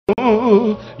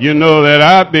you know that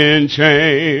I've been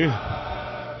changed.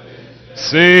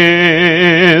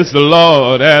 Since the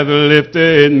Lord has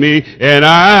lifted me, and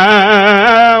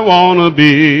I want to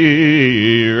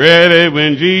be ready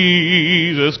when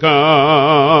Jesus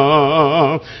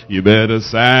comes. You better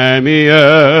sign me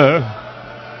up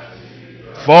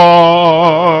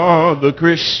for the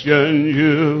Christian.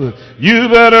 You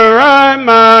better write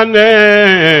my name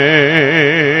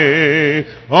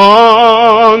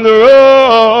on the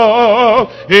road,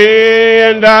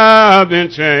 and I've been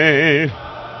changed.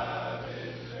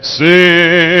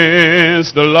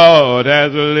 Since the Lord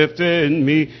has lifted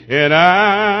me, and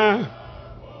I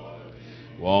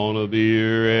want to be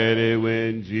ready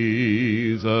when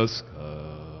Jesus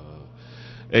comes.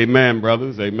 Amen,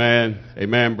 brothers. Amen.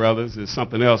 Amen, brothers. There's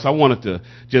something else. I wanted to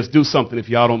just do something, if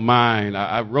y'all don't mind.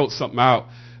 I wrote something out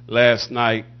last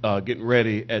night, getting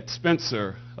ready at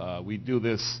Spencer. We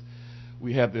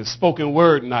have this spoken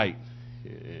word night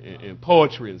and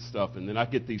poetry and stuff, and then I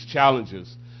get these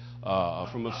challenges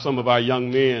from some of our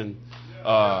young men.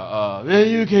 Man,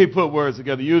 you can't put words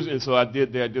together. Usually, and so I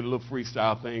did a little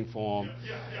freestyle thing for them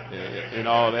and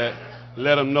all that.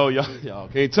 Let them know y'all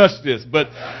can't touch this. But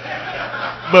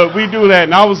we do that,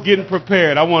 and I was getting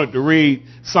prepared. I wanted to read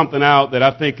something out that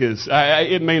I think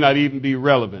it may not even be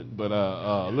relevant, but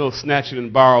a little snatching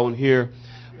and borrowing here.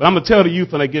 But I'm going to tell the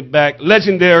youth when I get back,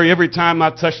 legendary every time I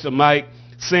touch the mic,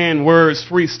 saying words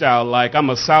freestyle like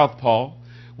I'm a southpaw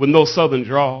with no southern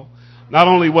drawl. Not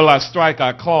only will I strike,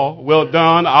 I claw. Well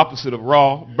done, opposite of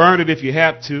raw. Burn it if you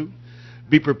have to.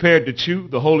 Be prepared to chew.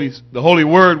 The holy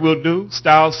word will do.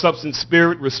 Style, substance,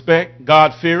 spirit, respect.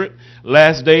 God fear it.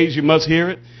 Last days you must hear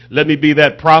it. Let me be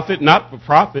that prophet, not for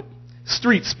profit.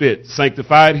 Street spit,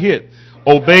 sanctified hit.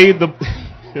 Obey, avoid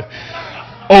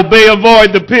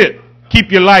the pit.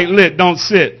 Keep your light lit, don't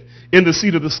sit in the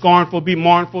seat of the scornful. Be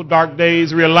mournful, dark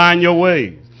days, realign your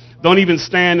ways. Don't even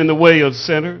stand in the way of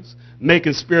sinners,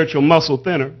 making spiritual muscle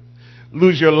thinner.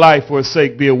 Lose your life for a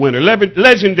sake, be a winner.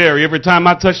 Legendary every time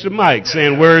I touch the mic,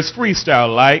 saying words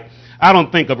freestyle like. I don't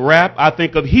think of rap, I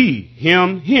think of he,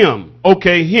 him, him.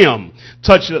 Okay, him.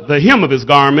 Touch the hem of his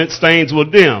garment, stains will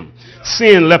dim.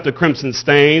 Sin left a crimson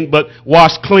stain, but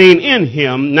washed clean in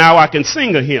him. Now I can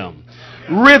sing a hymn.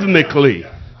 Rhythmically,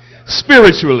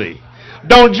 spiritually.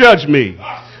 Don't judge me.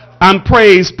 I'm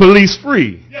praise police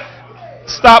free.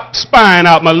 Stop spying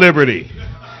out my liberty.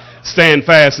 Stand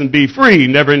fast and be free,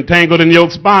 never entangled in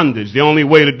yoke's bondage. The only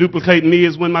way to duplicate me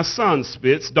is when my son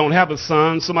spits. Don't have a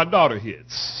son, so my daughter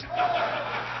hits.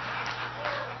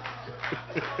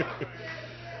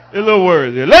 A little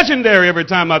words here. Legendary every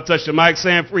time I touch the mic,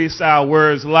 saying freestyle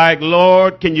words like,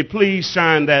 Lord, can you please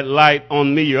shine that light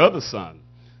on me, your other son?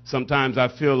 Sometimes I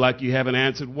feel like you haven't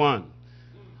answered one.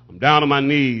 I'm down on my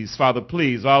knees. Father,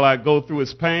 please, all I go through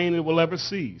is pain, it will ever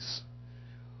cease.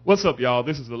 What's up, y'all?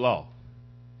 This is the law.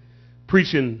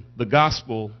 Preaching the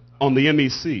gospel on the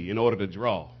MEC in order to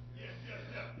draw.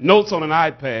 Notes on an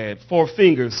iPad, 4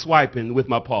 fingers swiping with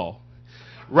my paw.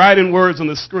 Writing words on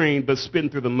the screen, but spitting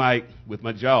through the mic with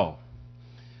my jaw.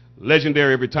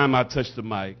 Legendary every time I touch the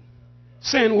mic.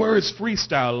 Saying words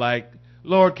freestyle like,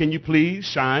 Lord, can you please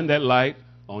shine that light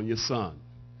on your son?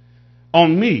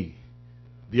 On me,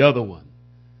 the other one.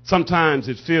 Sometimes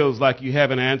it feels like you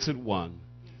haven't answered one.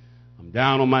 I'm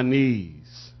down on my knees.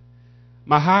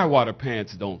 My high water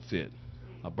pants don't fit.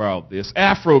 I borrowed this.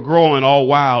 Afro growing all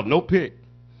wild, no pick.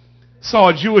 Saw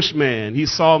a Jewish man. He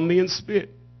saw me and spit.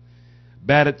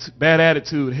 Bad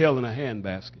attitude held in a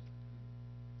handbasket.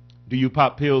 Do you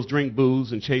pop pills, drink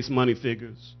booze, and chase money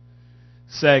figures?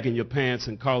 Sagging your pants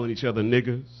and calling each other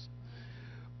niggers?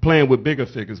 Playing with bigger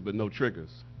figures but no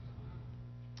triggers.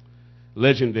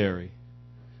 Legendary.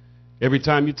 Every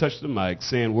time you touch the mic,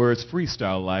 saying words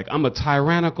freestyle like, I'm a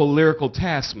tyrannical lyrical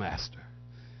taskmaster.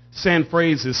 Saying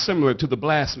phrases similar to the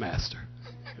Blastmaster.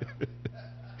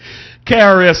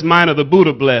 KRS Minor, the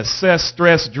Buddha blessed. Cess,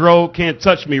 stress, dro, can't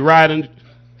touch me, riding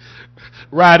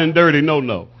dirty,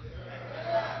 no.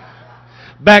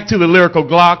 Back to the lyrical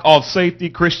Glock, off safety,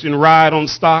 Christian ride on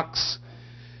stocks.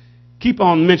 Keep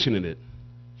on mentioning it.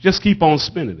 Just keep on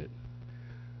spinning it.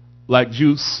 Like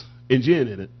juice and gin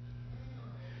in it.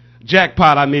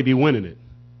 Jackpot, I may be winning it.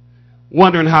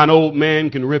 Wondering how an old man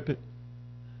can rip it.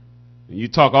 And you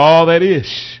talk all that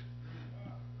ish.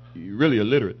 You're really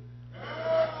illiterate.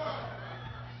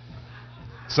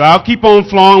 So I'll keep on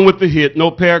flowing with the hit. No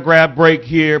paragraph break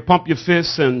here. Pump your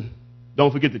fists and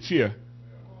don't forget to cheer.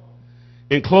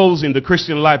 In closing, the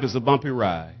Christian life is a bumpy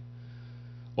ride.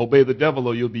 Obey the devil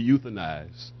or you'll be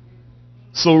euthanized.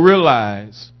 So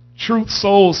realize truth,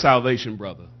 soul, salvation,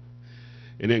 brother.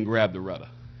 And then grab the rudder.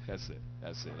 That's it. I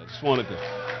just wanted to.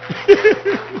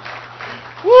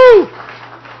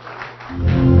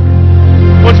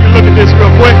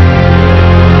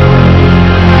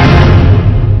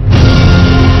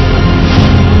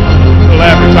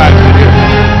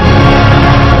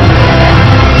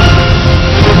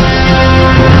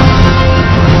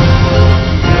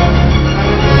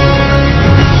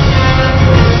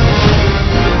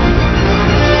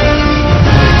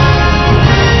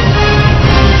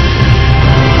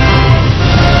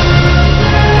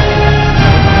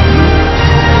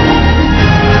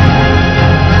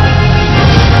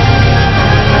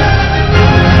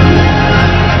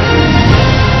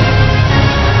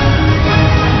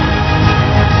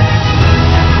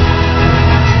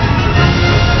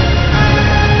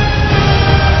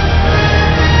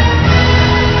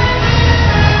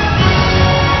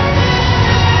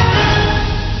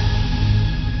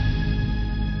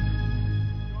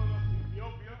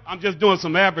 just doing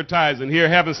some advertising here,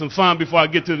 having some fun before I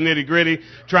get to the nitty-gritty,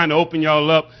 trying to open y'all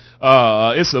up.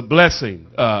 It's a blessing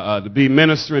to be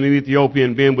ministering in Ethiopia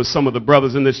and being with some of the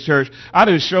brothers in this church. I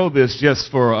didn't show this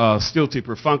just for stilty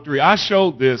perfunctory. I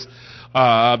showed this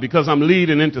because I'm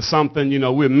leading into something. You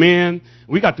know, we're men.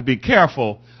 We got to be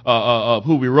careful of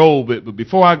who we roll with. But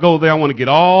before I go there, I want to get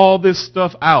all this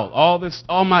stuff out,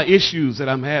 all my issues that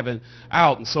I'm having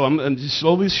out. And so I'm just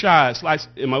slowly shy. It's like,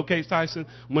 am I okay, Tyson?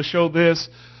 I'm going to show this.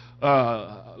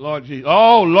 Lord Jesus.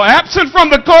 Oh, Lord. Absent from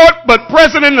the court, but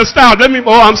present in the style.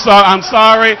 I'm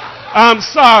sorry.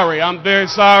 I'm very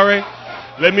sorry.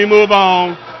 Let me move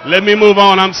on.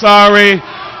 I'm sorry.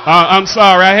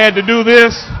 I had to do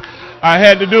this.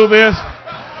 I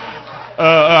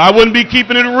wouldn't be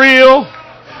keeping it real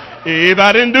if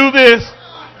I didn't do this.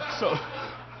 So,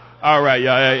 all right,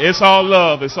 y'all. It's all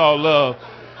love.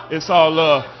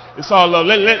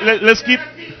 Let's keep.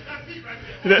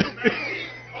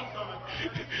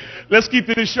 Let's keep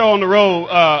this show on the road.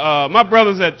 My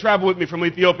brothers that travel with me from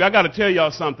Ethiopia, I got to tell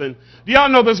y'all something. Do y'all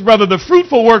know this, brother? The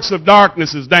fruitful works of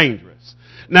darkness is dangerous.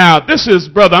 Now, this is,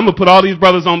 brother, I'm going to put all these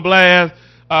brothers on blast.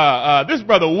 This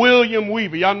brother, William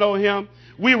Weaver, y'all know him?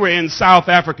 We were in South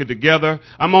Africa together.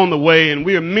 I'm on the way, and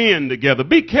we're men together.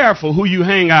 Be careful who you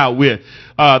hang out with.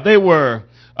 They were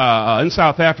in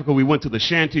South Africa. We went to the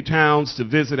shanty towns to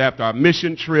visit after our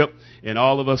mission trip. And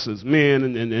all of us as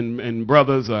men and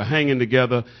brothers are hanging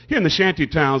together. Here in the shanty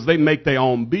towns, they make their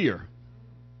own beer.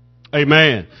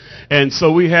 Amen. And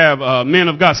so we have men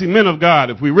of God. See, men of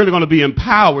God, if we're really going to be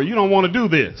empowered, you don't want to do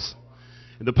this.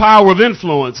 The power of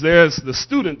influence, there's the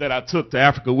student that I took to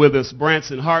Africa with us,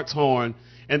 Branson Hartshorn.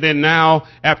 And then now,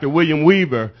 after William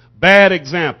Weaver, bad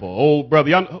example. Old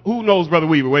brother. Who knows Brother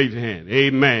Weaver? Wave your hand.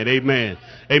 Amen.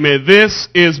 This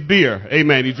is beer.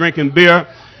 Amen. He's drinking beer.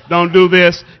 Don't do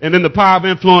this. And then the power of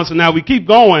influence. And now we keep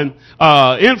going.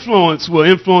 Influence will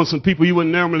influence some people you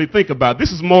wouldn't normally think about.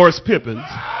 This is Morris Pippins.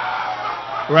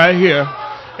 Right here.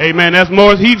 Amen. That's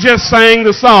Morris. He just sang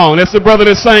the song. That's the brother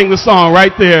that sang the song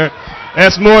right there.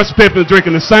 That's Morris Pippins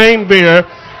drinking the same beer.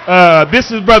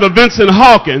 This is Brother Vincent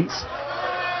Hawkins.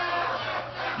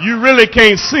 You really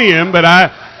can't see him, but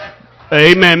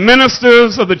amen.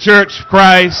 Ministers of the Church of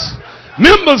Christ.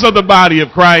 Members of the body of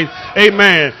Christ.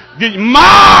 Amen.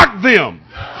 Mark them.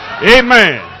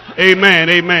 Amen.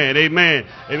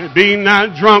 Be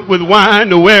not drunk with wine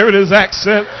to wear it as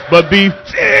accent, but be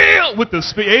filled with the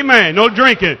Spirit. Amen. No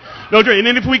drinking. And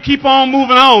then if we keep on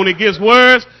moving on, it gets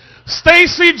worse.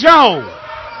 Stacy Jones.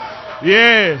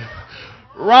 Yeah.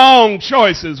 Wrong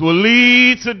choices will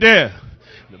lead to death.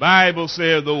 The Bible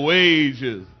says the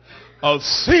wages of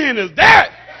sin is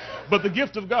death, but the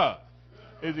gift of God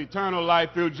is eternal life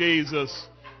through Jesus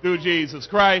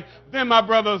Christ. Then my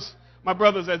brothers,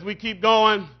 as we keep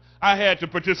going, I had to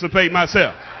participate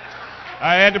myself.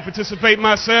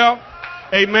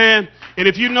 Amen. And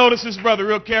if you notice this brother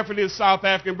real carefully, this South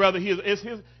African brother, he's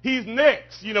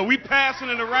next. You know, we passing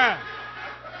it around.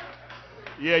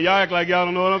 Yeah, y'all act like y'all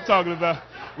don't know what I'm talking about.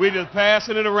 We just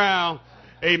passing it around.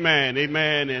 Amen.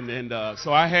 And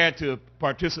so I had to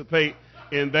participate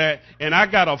in that. And I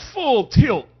got a full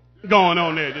tilt going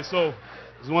on there. Just want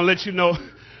to let you know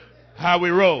how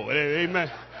we roll. Amen.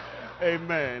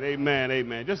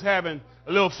 Just having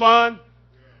a little fun.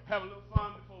 Before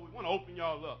we want to open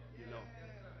y'all up, you know.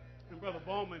 And Brother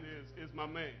Bowman is my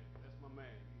man. That's my man.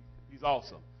 He's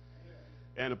awesome.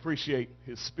 And appreciate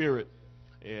his spirit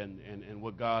and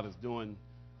what God is doing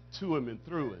to him and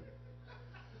through him.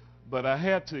 But I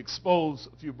had to expose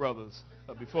a few brothers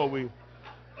before we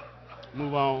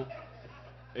move on.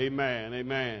 Amen.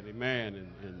 Amen.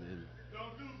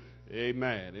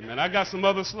 I got some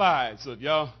other slides. So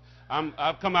y'all,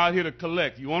 I've come out here to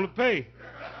collect. You want to pay?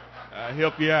 I'll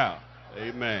help you out.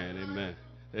 Amen.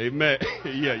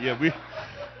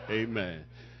 Amen.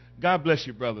 God bless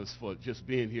you, brothers, for just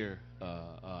being here.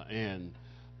 And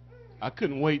I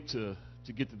couldn't wait to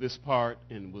get to this part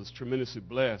and was tremendously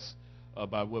blessed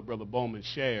by what Brother Bowman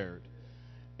shared.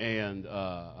 And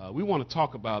we want to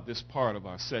talk about this part of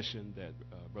our session that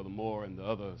Brother Moore and the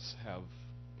others have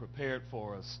prepared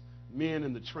for us, men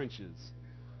in the trenches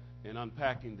and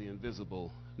unpacking the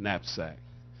invisible knapsack.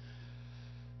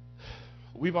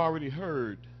 We've already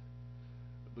heard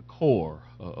the core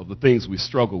of the things we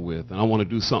struggle with, and I want to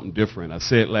do something different. I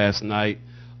said last night,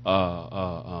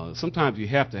 sometimes you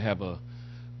have to have a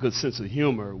good sense of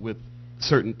humor with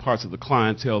certain parts of the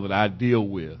clientele that I deal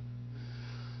with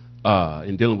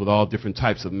in dealing with all different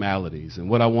types of maladies. And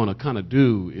what I want to kind of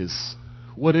do is,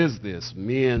 what is this?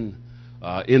 Men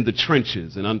in the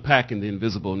trenches and unpacking the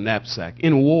invisible knapsack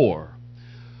in war.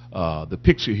 The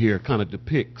picture here kind of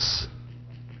depicts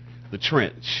the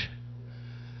trench.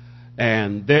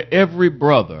 And every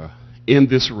brother in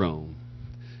this room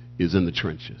is in the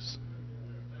trenches.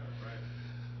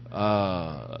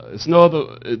 It's no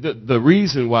other. The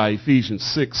reason why Ephesians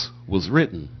 6 was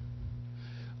written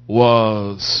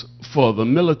was for the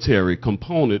military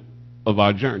component of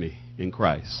our journey in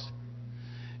Christ.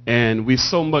 And we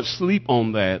so much sleep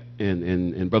on that,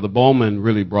 and Brother Bowman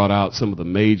really brought out some of the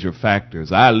major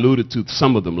factors. I alluded to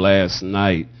some of them last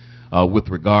night with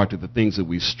regard to the things that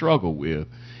we struggle with,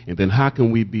 and then how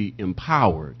can we be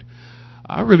empowered.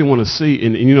 I really want to see,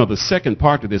 and you know, the second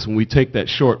part of this, when we take that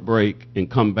short break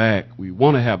and come back, we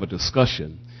want to have a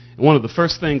discussion. And one of the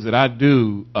first things that I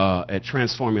do at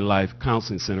Transforming Life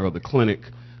Counseling Center, or the clinic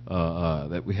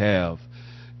that we have,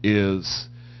 is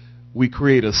we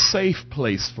create a safe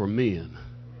place for men.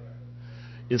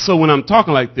 And so when I'm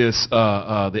talking like this,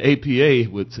 the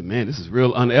APA would say, man, this is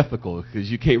real unethical because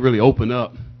you can't really open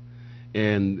up.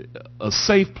 And a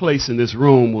safe place in this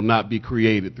room will not be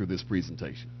created through this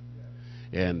presentation.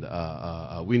 And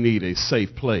we need a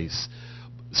safe place.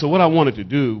 So what I wanted to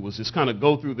do was just kind of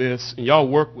go through this, and y'all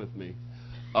work with me.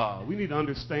 We need to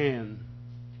understand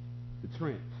the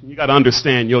trench. You got to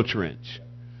understand your trench.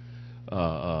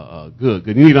 Good.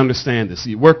 You need to understand this.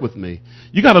 You work with me.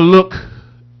 You got to look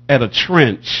at a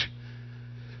trench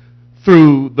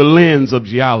through the lens of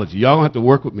geology. Y'all don't have to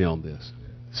work with me on this.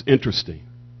 It's interesting.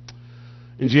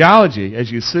 In geology,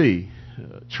 as you see,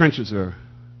 trenches are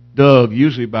dug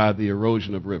usually by the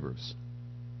erosion of rivers.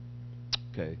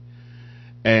 Okay.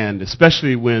 And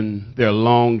especially when they're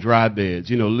long, dry beds.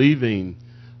 You know, leaving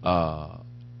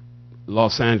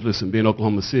Los Angeles and being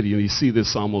Oklahoma City, you see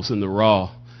this almost in the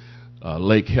raw.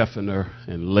 Lake Hefner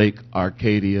and Lake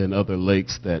Arcadia and other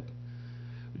lakes that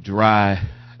dry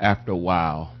after a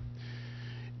while.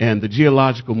 And the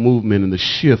geological movement and the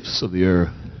shifts of the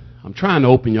earth. I'm trying to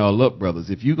open y'all up,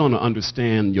 brothers. If you're going to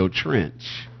understand your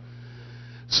trench,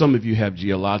 some of you have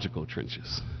geological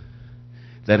trenches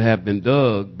that have been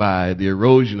dug by the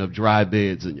erosion of dry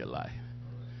beds in your life.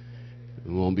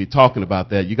 We won't be talking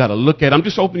about that. You got to look at, I'm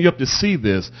just opening you up to see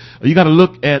this. You got to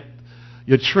look at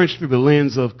your trench through the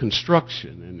lens of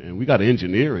construction. And we got an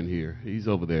engineer in here. He's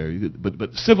over there.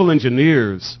 But civil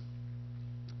engineers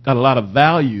got a lot of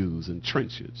values in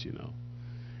trenches, you know.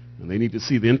 And they need to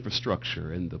see the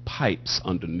infrastructure and the pipes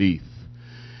underneath.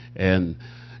 And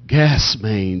gas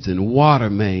mains and water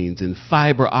mains and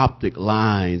fiber optic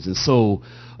lines. And so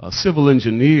civil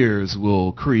engineers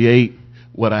will create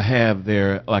what I have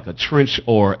there, like a trench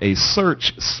or a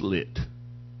search slit,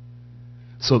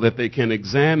 so that they can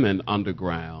examine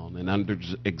underground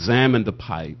and examine the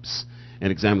pipes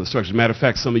and examine the structure. As a matter of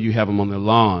fact, some of you have them on their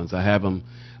lawns. I have them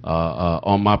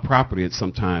on my property at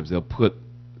sometimes. They'll put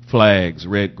flags,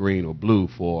 red, green, or blue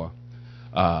for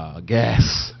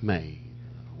gas main,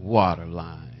 water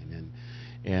line.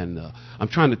 And I'm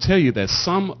trying to tell you that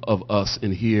some of us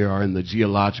in here are in the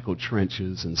geological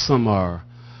trenches, and some are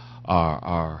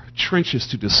trenches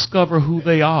to discover who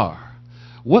they are.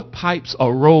 What pipes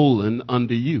are rolling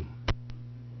under you?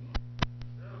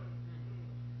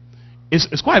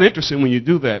 It's quite interesting when you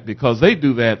do that, because they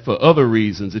do that for other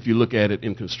reasons if you look at it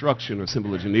in construction or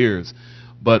civil engineers.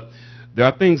 But there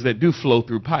are things that do flow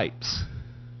through pipes.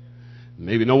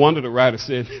 Maybe no wonder the writer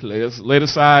said, let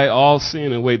aside all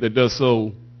sin and weight that does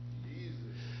so.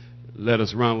 Let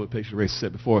us run with patient race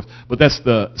set before us. But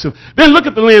so then look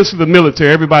at the lens of the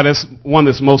military. Everybody, that's one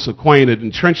that's most acquainted.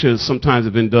 And trenches sometimes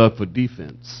have been dug for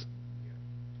defense.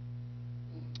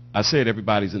 I said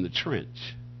everybody's in the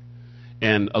trench.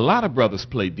 And a lot of brothers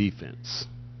play defense.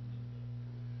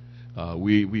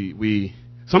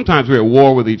 Sometimes we're at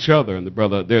war with each other, and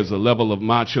there's a level of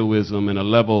machoism and a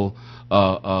level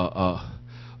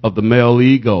of the male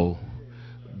ego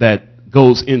that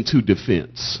goes into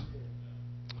defense.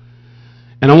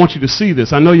 And I want you to see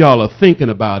this. I know y'all are thinking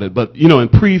about it, but, you know, in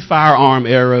pre-firearm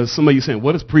eras, some of you saying,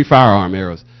 what is pre-firearm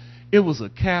eras? It was a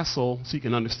castle, so you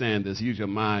can understand this, use your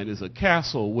mind. It's a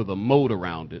castle with a moat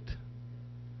around it.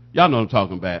 Y'all know what I'm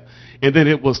talking about. And then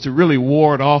it was to really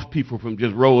ward off people from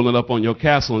just rolling up on your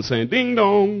castle and saying, ding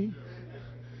dong.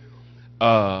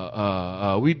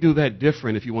 We do that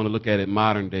different if you want to look at it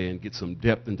modern day and get some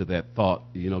depth into that thought.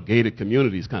 You know, gated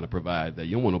communities kind of provide that.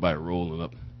 You don't want nobody rolling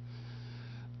up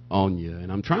on you.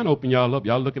 And I'm trying to open y'all up.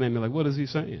 Y'all looking at me like, what is he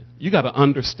saying? You got to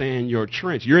understand your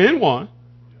trench. You're in one.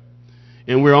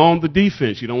 And we're on the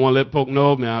defense. You don't want to let folk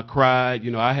know. Now, I cried.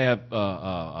 You know, I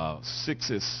have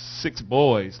six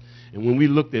boys. And when we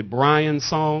looked at Brian's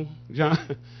song, John,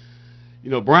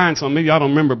 Brian's song, maybe y'all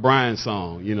don't remember Brian's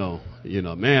song,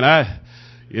 man,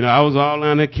 You know, I was all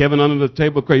down there, Kevin under the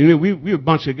table crazy. You know, we're a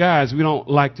bunch of guys. We don't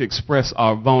like to express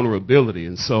our vulnerability.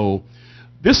 And so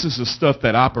this is the stuff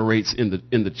that operates in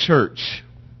the church.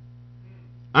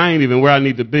 I ain't even where I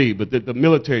need to be, but the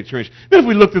military trench. Then if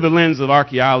we look through the lens of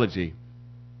archaeology,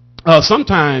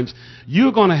 sometimes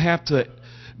you're going to have to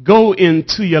go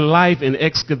into your life and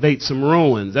excavate some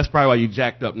ruins. That's probably why you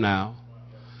jacked up now.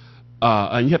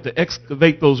 And you have to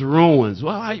excavate those ruins.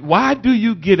 Why do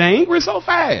you get angry so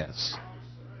fast?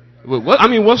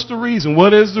 What's the reason?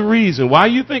 What is the reason? Why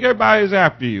you think everybody's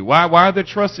after you? Why are there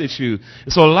trust issues?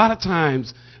 And so a lot of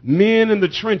times, men in the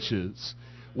trenches,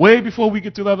 way before we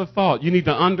get to the other thought, you need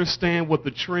to understand what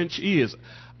the trench is.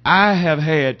 I have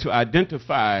had to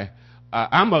identify,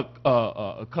 I'm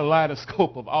a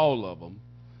kaleidoscope of all of them,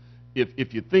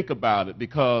 if you think about it,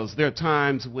 because there are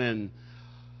times when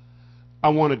I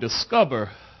want to discover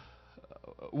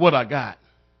what I got.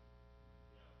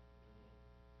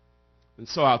 And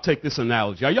so I'll take this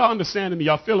analogy. Are y'all understanding me?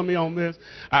 Y'all feeling me on this?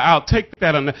 I'll take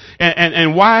that.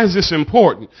 And why is this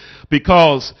important?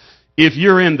 Because if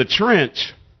you're in the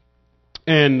trench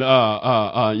and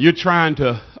you're trying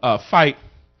to fight,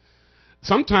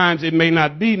 sometimes it may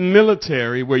not be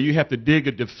military where you have to dig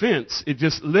a defense. It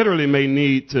just literally may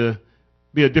need to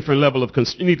be a different level of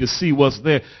you need to see what's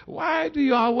there. Why do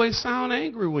you always sound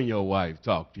angry when your wife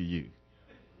talks to you?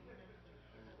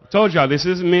 Told y'all this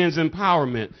is men's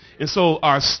empowerment. And so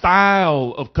our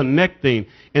style of connecting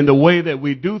and the way that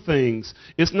we do things,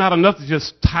 it's not enough to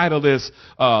just title this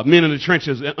Men in the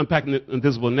Trenches, Unpacking the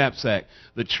Invisible Knapsack.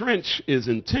 The trench is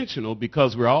intentional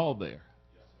because we're all there.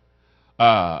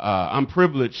 I'm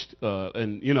privileged,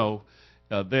 and you know,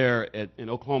 there in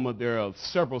Oklahoma there are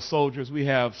several soldiers. We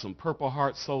have some Purple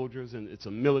Heart soldiers, and it's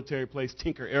a military place.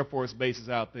 Tinker Air Force Base is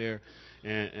out there.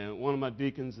 And one of my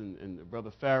deacons and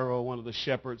Brother Farrow, one of the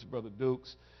shepherds, Brother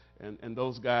Dukes, and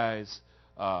those guys,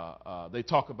 they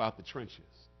talk about the trenches.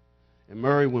 And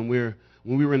Murray, when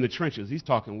we were in the trenches, he's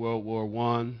talking World War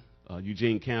I.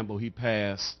 Eugene Campbell, he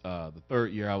passed the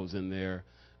third year I was in there.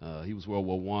 He was World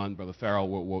War I. Brother Farrow,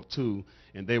 World War II.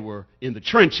 And they were in the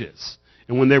trenches.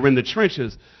 And when they were in the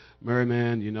trenches, Murray,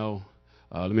 man, you know,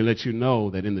 let me let you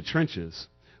know that in the trenches,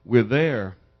 we're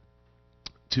there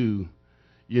to,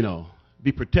 you know,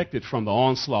 be protected from the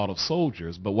onslaught of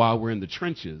soldiers, but while we're in the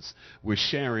trenches, we're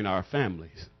sharing our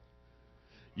families.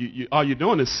 All you're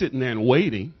doing is sitting there and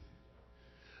waiting.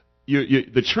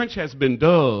 The trench has been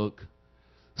dug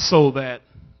so that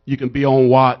you can be on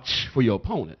watch for your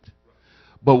opponent.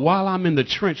 But while I'm in the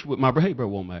trench with my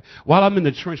while I'm in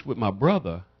the trench with my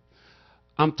brother,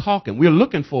 I'm talking. We're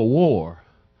looking for a war,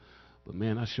 but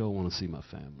man, I sure want to see my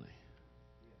family.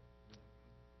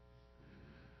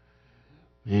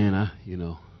 Man, you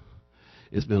know,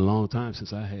 it's been a long time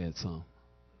since I had some.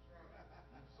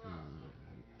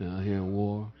 Down here in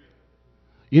war.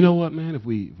 You know what, man? If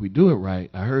we do it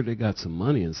right, I heard they got some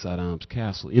money in Saddam's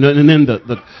castle. You know, and then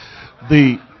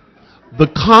the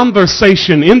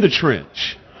conversation in the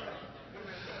trench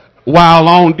while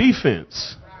on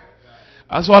defense.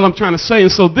 That's what I'm trying to say.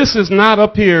 And so this is not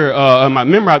up here.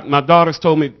 My daughters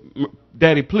told me,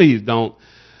 Daddy, please don't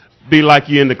be like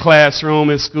you in the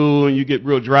classroom at school and you get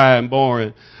real dry and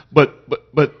boring. But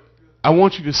I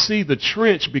want you to see the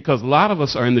trench because a lot of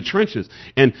us are in the trenches.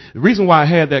 And the reason why I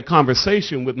had that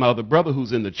conversation with my other brother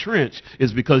who's in the trench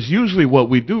is because usually what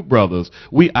we do, brothers,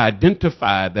 we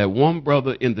identify that one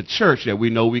brother in the church that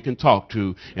we know we can talk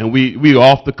to, and we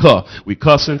off the cuff. We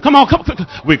cussing. Come on.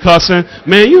 We cussing.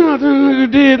 Man, you know what you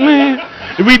did, man.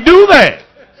 We do that.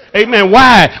 Amen.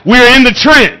 Why? We're in the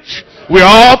trench. We're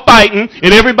all fighting,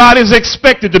 and everybody's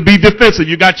expected to be defensive.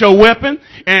 You got your weapon,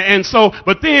 and so,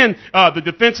 but then the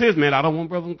defense is, man, I don't want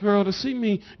Brother Pearl to see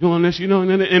me doing this, you know,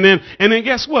 and then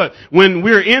guess what? When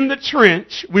we're in the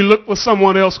trench, we look for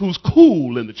someone else who's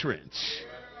cool in the trench.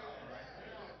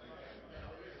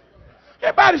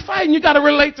 Everybody's fighting. You got to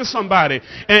relate to somebody,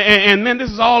 and then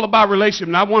this is all about relationship.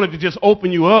 And I wanted to just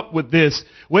open you up with this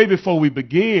way before we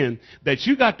begin that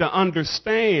you got to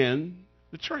understand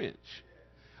the trench.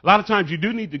 A lot of times you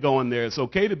do need to go in there. It's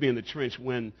okay to be in the trench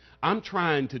when I'm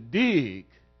trying to dig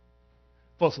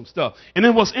for some stuff. And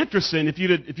then what's interesting, if you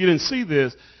didn't see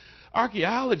this,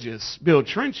 archaeologists build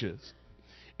trenches,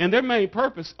 and their main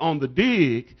purpose on the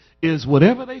dig is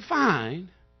whatever they find,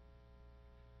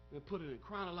 they put it in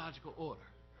chronological order.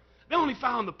 They only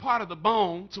found the part of the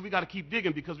bone, so we got to keep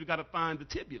digging because we got to find the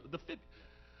tibia,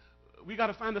 we got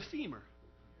to find the femur.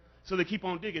 So they keep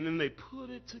on digging, and they put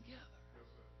it together.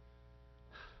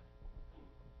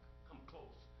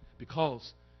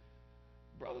 Because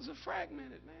brothers are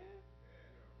fragmented, man.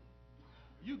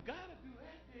 You got to do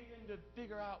that digging to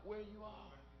figure out where you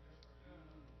are.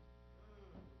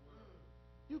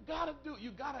 You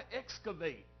got to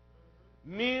excavate.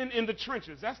 Men in the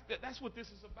trenches. That's what this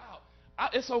is about.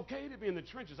 It's okay to be in the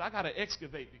trenches. I got to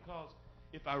excavate because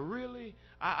if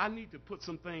I need to put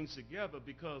some things together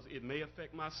because it may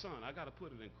affect my son. I got to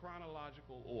put it in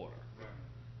chronological order.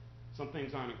 Some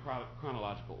things aren't in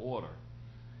chronological order.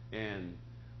 And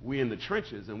we're in the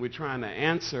trenches and we're trying to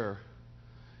answer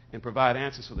and provide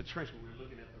answers for the trench when we're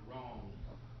looking at the wrong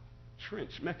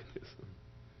trench mechanism.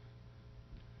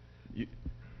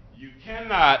 You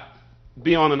cannot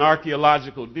be on an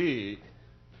archaeological dig,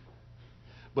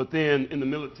 but then in the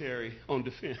military on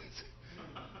defense.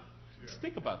 Just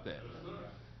think about that.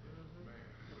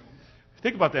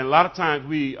 Think about that. And a lot of times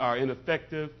we are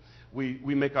ineffective. We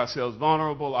make ourselves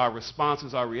vulnerable. Our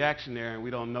responses are reactionary, and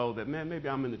we don't know that, man, maybe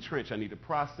I'm in the trench. I need to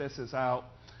process this out.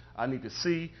 I need to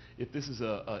see if this is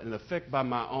an effect by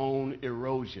my own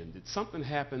erosion. Did something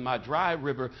happen? My dry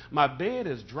river, my bed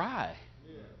is dry.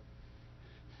 Yeah.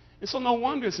 And so no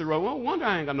wonder it's eroded. No wonder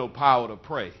I ain't got no power to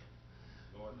pray.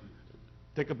 Lord.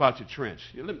 Think about your trench.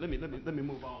 Let me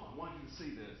move on. I want you to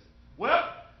see this.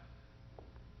 Well,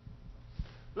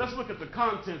 let's look at the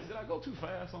contents. Did I go too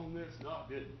fast on this? No, I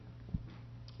didn't.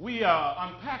 We are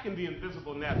unpacking the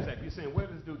invisible knapsack. You're saying, where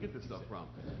does this dude get this stuff from?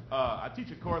 I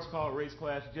teach a course called Race,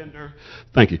 Class, Gender.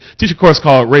 Thank you. Teach a course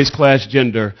called Race, Class,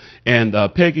 Gender. And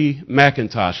Peggy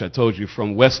McIntosh, I told you,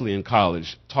 from Wesleyan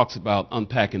College, talks about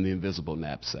unpacking the invisible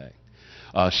knapsack.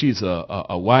 She's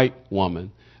a white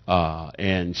woman,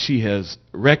 and she has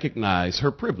recognized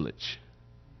her privilege.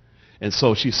 And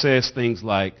so she says things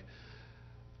like,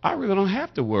 I really don't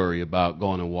have to worry about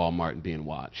going to Walmart and being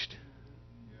watched.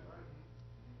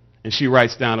 And she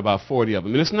writes down about 40 of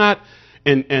them. And it's not,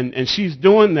 and she's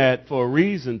doing that for a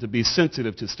reason, to be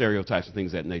sensitive to stereotypes and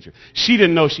things of that nature. She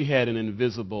didn't know she had an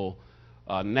invisible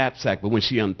knapsack, but when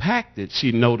she unpacked it,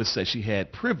 she noticed that she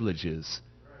had privileges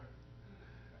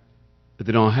that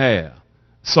they don't have.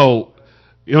 So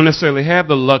you don't necessarily have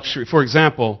the luxury. For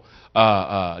example,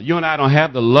 you and I don't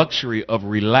have the luxury of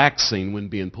relaxing when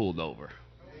being pulled over.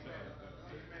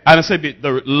 I didn't say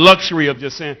the luxury of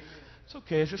just saying, it's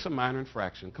okay, it's just a minor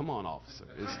infraction. Come on, officer.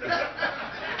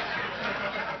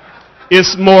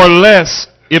 It's more or less,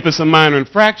 if it's a minor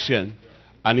infraction,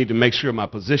 I need to make sure my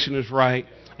position is right.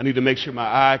 I need to make sure my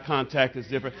eye contact is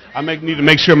different. Need to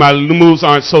make sure my moves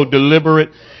aren't so deliberate.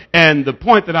 And the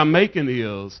point that I'm making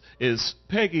is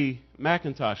Peggy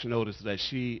McIntosh noticed that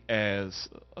she, as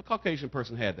a Caucasian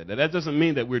person, had that. Now, that doesn't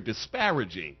mean that we're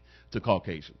disparaging to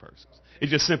Caucasian persons. It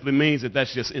just simply means that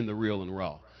that's just in the real and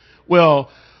raw.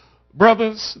 Well,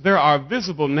 brothers, there are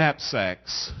visible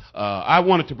knapsacks. I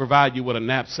wanted to provide you what a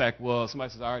knapsack was.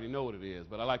 Somebody says, I already know what it is,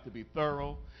 but I like to be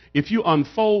thorough. If you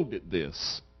unfolded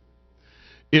this,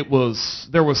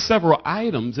 there were several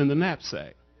items in the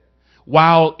knapsack.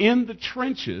 While in the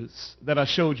trenches that I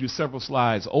showed you several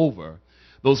slides over,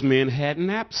 those men had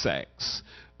knapsacks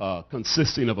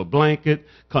consisting of a blanket,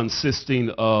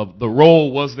 consisting of, the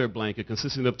roll was their blanket,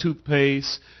 consisting of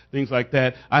toothpaste, things like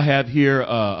that. I have here,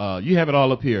 you have it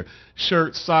all up here,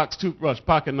 shirts, socks, toothbrush,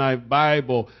 pocket knife,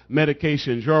 Bible,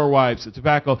 medication, drawer wipes,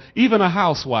 tobacco, even a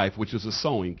housewife, which is a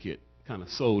sewing kit, kind of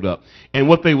sewed up. And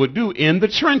what they would do in the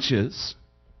trenches,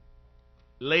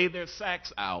 lay their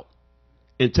sacks out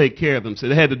and take care of them. So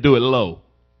they had to do it low.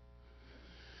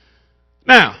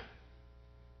 Now,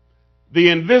 the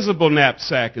invisible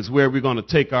knapsack is where we're going to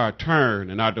take our turn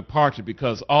and our departure,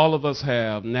 because all of us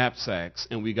have knapsacks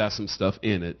and we got some stuff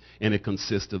in it, and it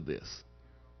consists of this.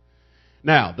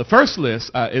 Now, the first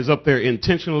list is up there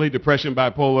intentionally: depression,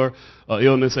 bipolar,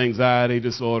 illness, anxiety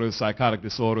disorders, psychotic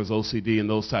disorders, OCD, and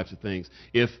those types of things.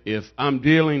 If I'm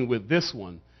dealing with this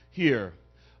one here,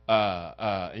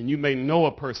 and you may know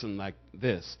a person like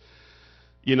this,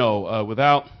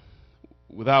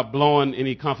 without blowing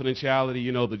any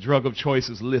confidentiality, the drug of choice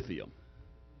is lithium.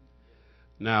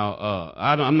 Now,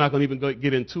 I'm not going to even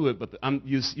get into it, but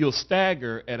you'll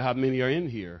stagger at how many are in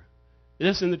here. And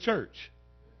that's in the church.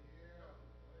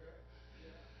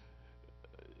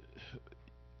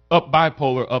 Up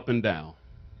bipolar, up and down.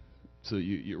 So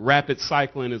you rapid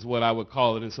cycling is what I would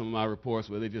call it in some of my reports,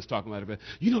 where they're just talking about it.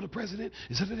 The president,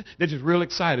 they're just real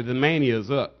excited. The mania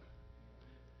is up.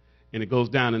 And it goes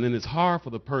down, and then it's hard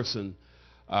for the person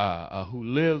who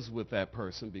lives with that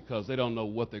person, because they don't know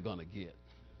what they're going to get.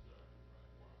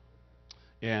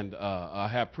 And I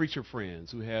have preacher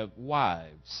friends who have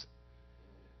wives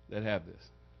that have this.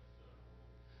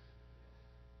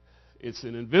 It's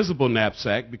an invisible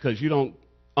knapsack because you don't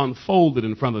unfold it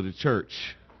in front of the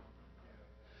church.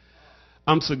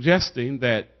 I'm suggesting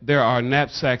that there are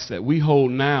knapsacks that we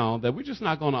hold now that we're just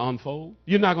not going to unfold.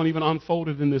 You're not going to even unfold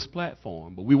it in this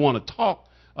platform, but we want to talk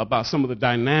about some of the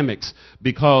dynamics,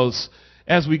 because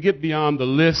as we get beyond the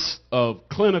list of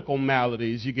clinical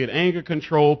maladies, you get anger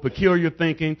control, peculiar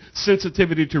thinking,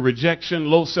 sensitivity to rejection,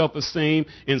 low self-esteem,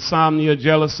 insomnia,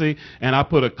 jealousy, and I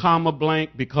put a comma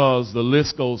blank because the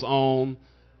list goes on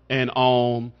and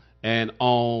on and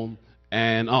on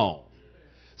and on.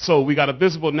 So we got a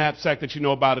visible knapsack that you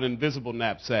know about, an invisible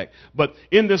knapsack. But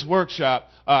in this workshop,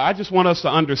 I just want us to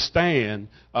understand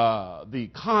the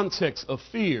context of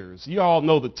fears. You all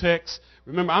know the text.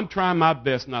 Remember, I'm trying my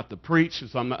best not to preach,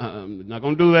 so I'm not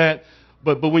going to do that.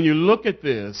 But when you look at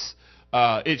this,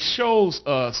 it shows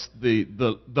us the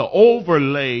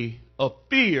overlay of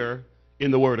fear in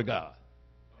the Word of God.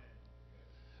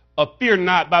 Fear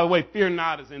not, by the way, fear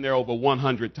not is in there over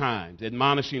 100 times,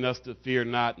 admonishing us to fear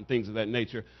not and things of that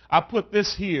nature. I put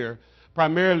this here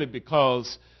primarily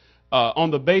because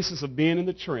on the basis of being in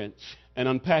the trench and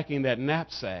unpacking that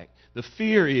knapsack, the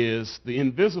fear is, the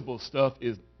invisible stuff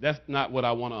is, that's not what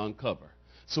I want to uncover.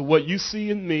 So what you see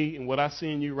in me and what I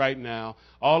see in you right now,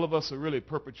 all of us are really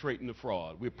perpetrating the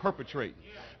fraud. We're perpetrating.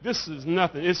 This is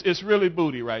nothing. It's really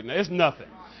booty right now. It's nothing.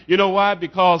 You know why?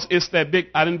 Because it's that big,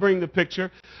 I didn't bring the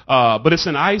picture, but it's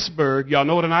an iceberg. Y'all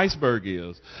know what an iceberg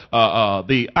is.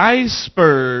 The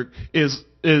iceberg is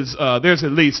there's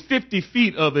at least 50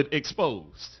 feet of it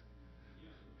exposed.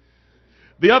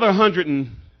 The other 100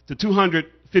 to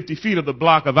 250 feet of the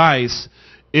block of ice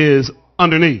is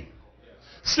underneath.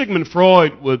 Sigmund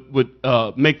Freud would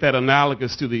make that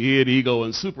analogous to the id, ego,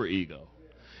 and superego.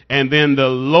 And then the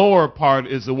lower part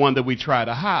is the one that we try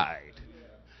to hide,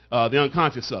 the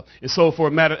unconscious stuff. And so as a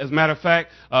matter of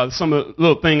fact, some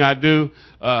little thing I do,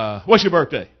 what's your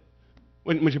birthday?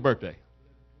 When's your birthday?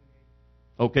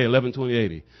 Okay,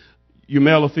 11/20/80. You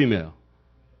male or female?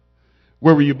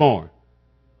 Where were you born?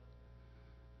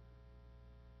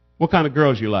 What kind of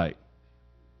girls you like?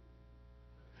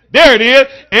 There it is.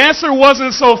 Answer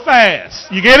wasn't so fast.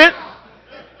 You get it?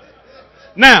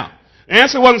 Now,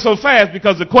 answer wasn't so fast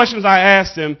because the questions I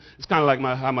asked him, it's kind of like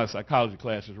how my psychology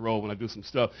classes roll when I do some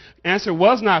stuff. Answer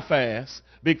was not fast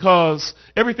because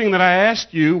everything that I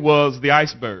asked you was the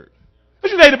iceberg.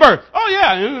 What's your date of birth? Oh,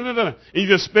 yeah. And you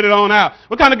just spit it on out.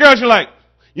 What kind of girls you like?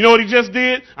 You know what he just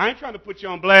did? I ain't trying to put you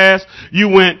on blast. You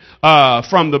went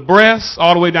from the breasts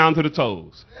all the way down to the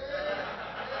toes.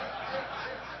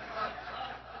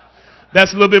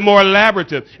 That's a little bit more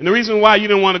elaborative. And the reason why you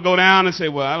didn't want to go down and say,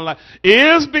 well, I don't like,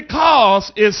 is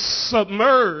because it's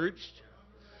submerged.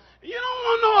 You don't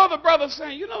want no other brother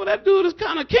saying, you know, that dude is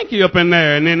kind of kinky up in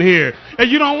there and in here. And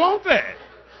you don't want that.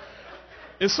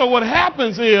 And so what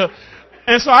happens is,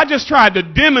 and so I just tried to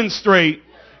demonstrate,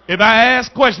 if I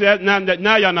ask questions,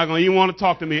 now y'all not going to even want to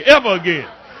talk to me ever again.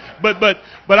 But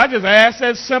I just asked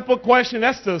that simple question.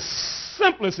 That's the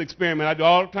simplest experiment I do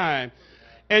all the time.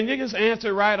 And you just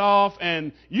answer right off,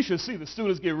 and you should see the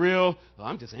students get real. Oh,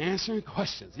 I'm just answering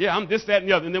questions. Yeah, I'm this, that, and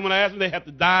the other. And then when I ask them, they have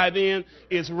to dive in.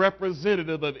 It's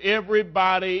representative of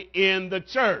everybody in the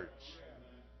church.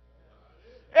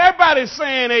 Everybody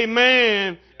saying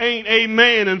amen ain't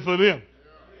amen for them.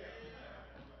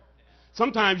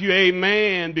 Sometimes you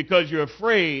amen because you're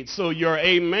afraid, so your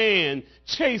amen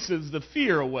chases the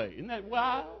fear away. Isn't that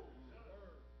wild?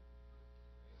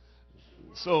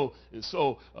 So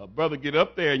brother, get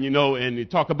up there and and you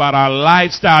talk about our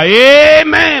lifestyle.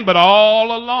 Amen. But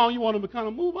all along, you want to kind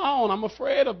of move on. I'm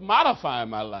afraid of modifying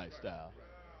my lifestyle.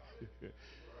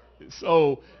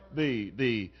 So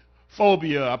the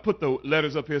phobia, I put the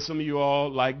letters up here. Some of you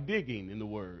all like digging in the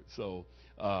word. So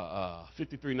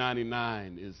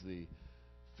 5399 is the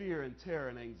fear and terror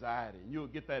and anxiety. And you'll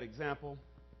get that example.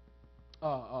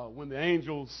 When the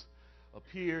angels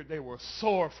appeared, they were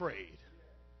so afraid.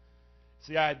 It's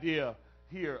the idea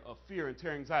here of fear and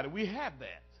terror, anxiety. We have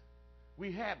that.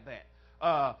 We have that.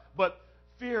 But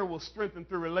fear will strengthen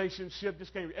through relationship.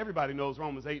 Everybody knows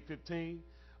Romans 8:15.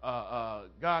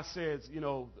 God says,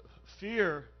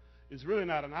 fear is really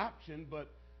not an option, but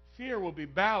fear will be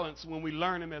balanced when we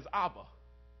learn him as Abba.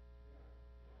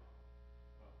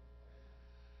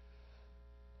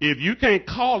 If you can't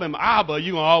call him Abba,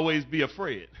 you're going to always be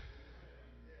afraid.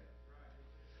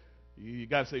 You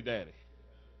got to say daddy.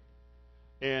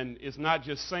 And it's not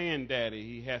just saying daddy.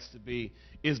 He has to be,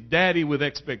 it's daddy with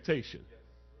expectation.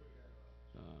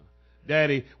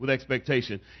 Daddy with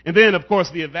expectation. And then, of course,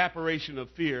 the evaporation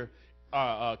of fear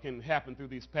can happen through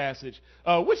these passages.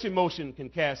 Which emotion can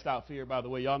cast out fear, by the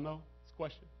way? Y'all know? It's a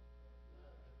question.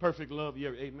 Perfect love. Yeah,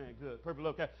 amen. Good. Perfect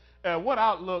love. What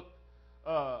outlook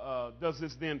does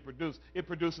this then produce? It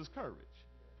produces courage.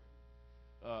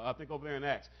 I think over there in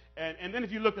Acts. And then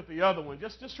if you look at the other one,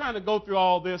 just trying to go through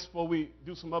all this before we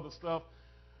do some other stuff.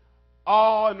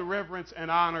 Awe and reverence and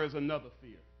honor is another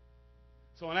fear.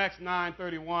 So in Acts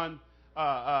 9:31,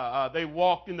 they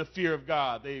walked in the fear of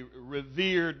God. They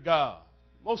revered God.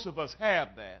 Most of us have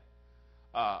that.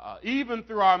 Even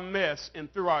through our mess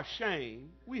and through our shame,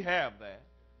 we have that.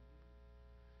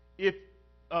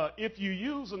 If you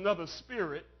use another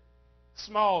spirit,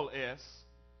 small s,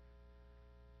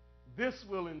 this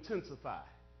will intensify. I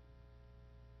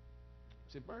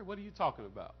said, Barry, what are you talking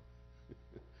about?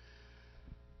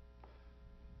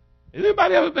 Has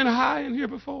anybody ever been high in here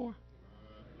before?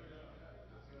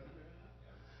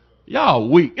 Y'all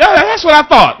weak. Yeah, that's what I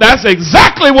thought. That's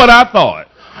exactly what I thought.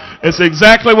 It's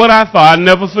exactly what I thought. I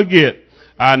never forget.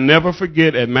 I never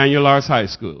forget at Manual Arts High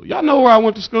School. Y'all know where I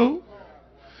went to school?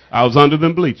 I was under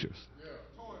them bleachers.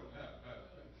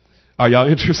 Are y'all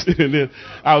interested in this?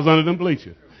 I was under them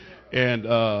bleachers. And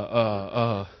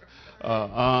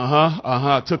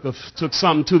took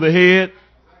something to the head.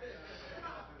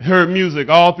 Heard music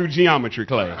all through geometry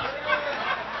class.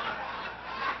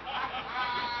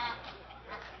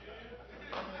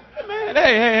 Man,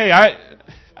 hey,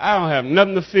 I don't have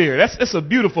nothing to fear. That's a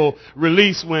beautiful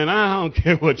release when I don't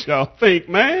care what y'all think,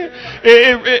 man.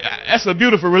 That's a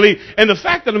beautiful release. And the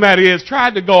fact of the matter is,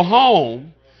 tried to go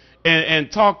home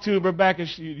and talk to Rebecca.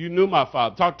 You knew my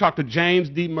father. Talk to James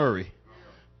D. Murray.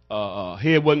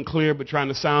 Head wasn't clear, but trying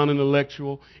to sound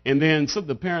intellectual. And then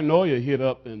the paranoia hit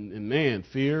up, and man,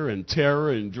 fear and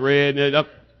terror and dread.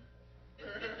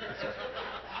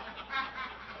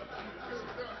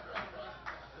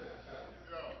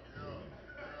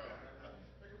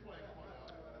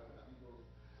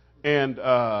 And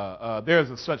there's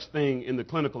a such thing in the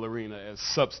clinical arena as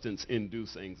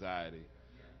substance-induced anxiety.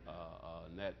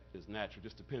 And that is natural,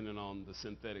 just depending on the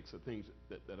synthetics or things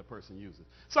that a person uses.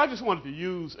 So I just wanted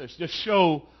to just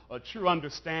show a true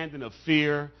understanding of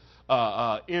fear.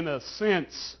 In a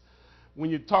sense,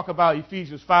 when you talk about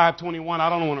Ephesians 5:21, I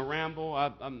don't want to ramble.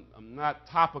 I'm not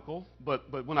topical,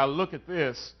 but when I look at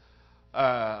this,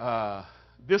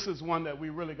 this is one that we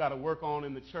really got to work on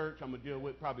in the church. I'm going to deal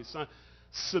with probably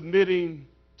submitting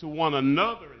to one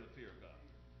another in the fear of God.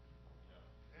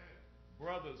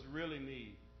 Brothers really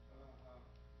need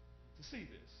to see this.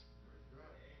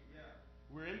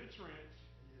 We're in the trench.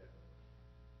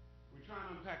 We're trying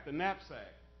to unpack the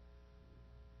knapsack.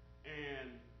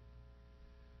 And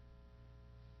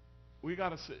we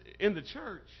got to, in the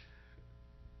church,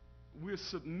 we're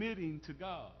submitting to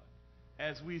God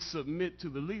as we submit to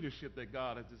the leadership that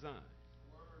God has designed.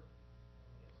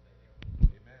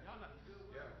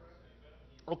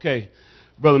 Okay,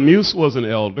 Brother Muse was an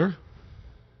elder.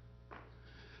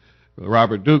 Brother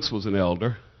Robert Dukes was an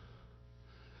elder.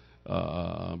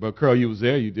 Brother Curl, you was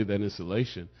there. You did that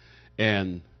installation.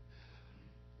 And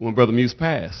when Brother Muse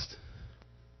passed,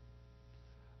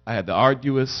 I had the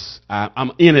arduous,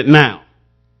 I'm in it now,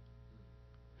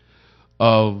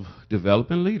 of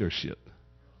developing leadership.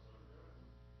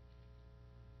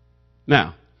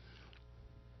 Now,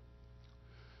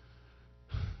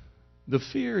 the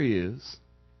fear is,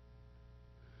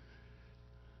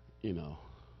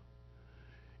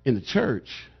 in the church,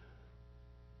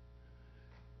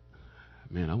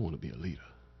 man, I want to be a leader.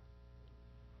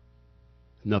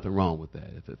 Nothing wrong with that.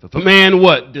 If a man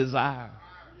what? Desire.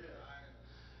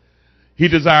 He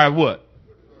desired what?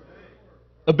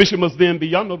 A bishop must then be,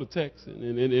 y'all know the text,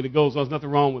 and it goes on. There's nothing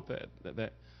wrong with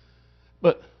that.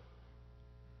 But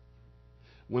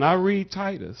when I read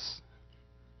Titus,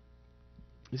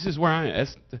 this is where I am.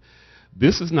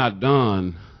 This is not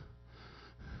done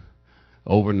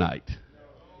overnight.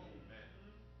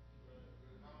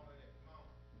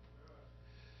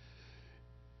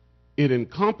 It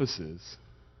encompasses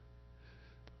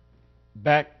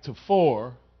back to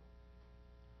 4,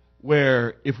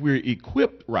 where if we're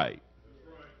equipped right,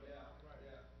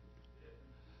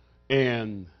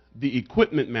 and the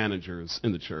equipment managers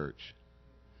in the church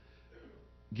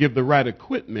give the right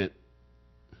equipment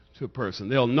to a person,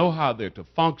 they'll know how they're to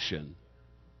function,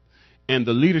 and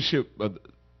the leadership,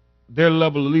 their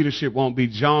level of leadership won't be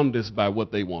jaundiced by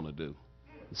what they want to do.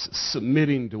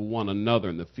 Submitting to one another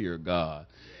in the fear of God.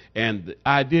 And the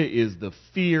idea is the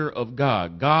fear of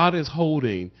God. God is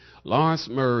holding Lawrence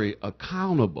Murray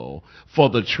accountable for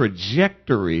the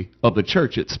trajectory of the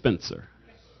church at Spencer.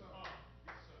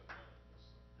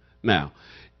 Now,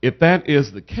 if that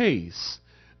is the case,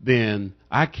 then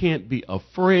I can't be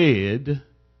afraid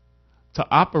to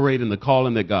operate in the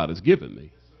calling that God has given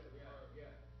me.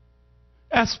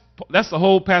 That's the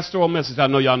whole pastoral message. I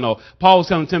know y'all know. Paul was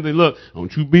telling Timothy, look,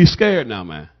 don't you be scared now,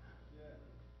 man.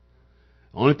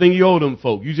 Only thing you owe them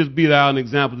folk, you just be thou an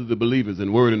example to the believers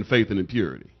in word and faith and in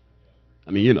purity.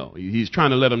 I mean, he's trying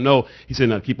to let them know. He said,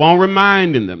 now keep on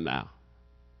reminding them now.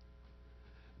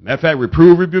 Matter of fact,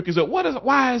 reprove, rebuke is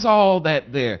why is all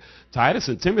that there? Titus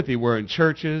and Timothy were in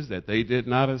churches that they did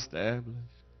not establish.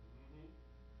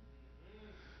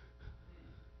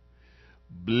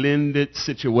 Blended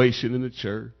situation in the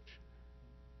church.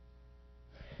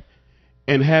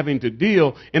 And having to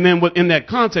deal, and then in that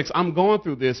context, I'm going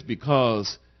through this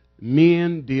because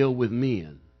men deal with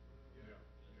men.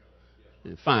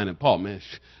 And finding Paul, man,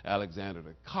 Alexander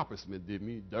the coppersmith did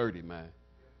me dirty, man.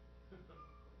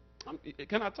 I'm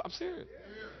serious.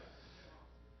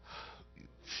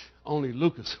 Only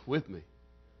Lucas with me.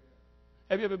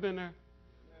 Have you ever been there?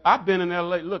 I've been in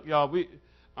L.A. Look, y'all,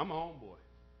 I'm a homeboy.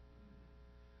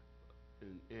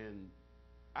 And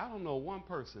I don't know one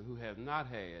person who has not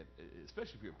had,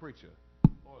 especially if you're a preacher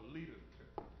or a leader,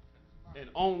 an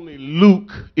only Luke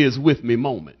is with me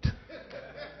moment.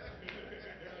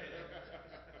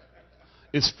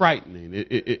 It's frightening.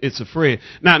 It's afraid.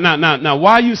 Now,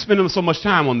 why are you spending so much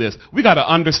time on this? We got to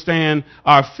understand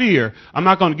our fear. I'm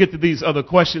not going to get to these other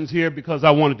questions here because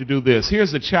I wanted to do this.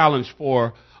 Here's the challenge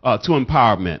to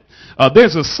empowerment.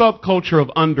 There's a subculture of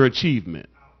underachievement.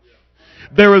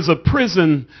 There is a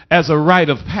prison as a rite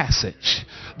of passage.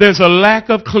 There's a lack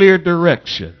of clear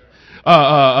direction.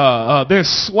 There's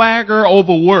swagger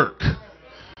over work.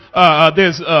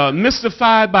 There's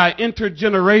mystified by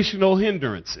intergenerational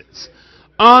hindrances.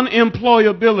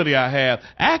 Unemployability I have.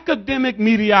 Academic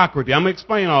mediocrity. I'm going to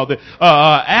explain all this.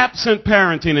 Absent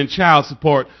parenting and child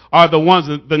support are the ones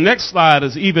that the next slide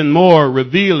is even more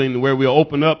revealing, where we'll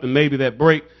open up and maybe that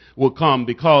break will come,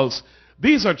 because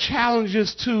these are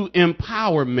challenges to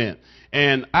empowerment.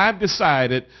 And I've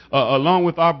decided, along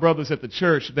with our brothers at the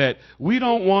church, that we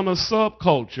don't want a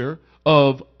subculture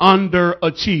of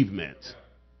underachievement.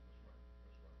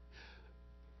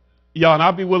 Y'all, and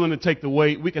I'll be willing to take the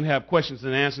weight. We can have questions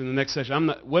and answers in the next session.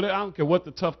 I don't care what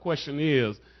the tough question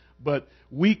is, but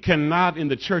we cannot in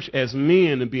the church as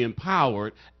men and be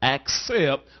empowered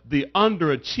accept the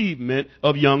underachievement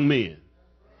of young men.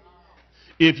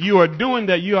 If you are doing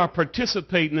that, you are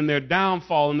participating in their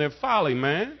downfall and their folly,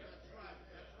 man.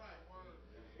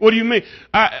 What do you mean?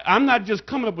 I'm not just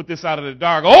coming up with this out of the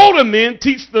dark. Older men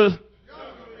teach the...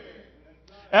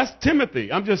 That's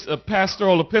Timothy. I'm just a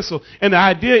pastoral epistle. And the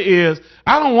idea is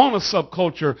I don't want a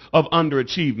subculture of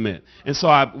underachievement. And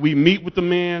so we meet with the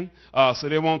men so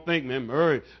they won't think, man,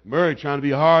 Murray trying to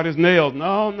be hard as nails.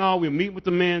 No, we meet with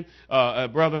the men.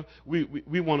 Brother, we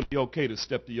want to be okay to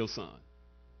step to your son.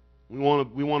 We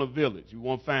want a village. We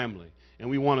want family. And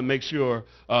we want to make sure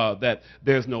that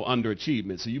there's no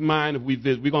underachievement. So you mind if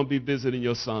we're going to be visiting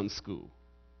your son's school?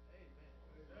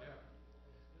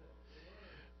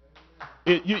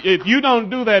 If you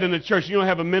don't do that in the church, you don't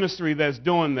have a ministry that's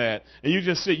doing that, and you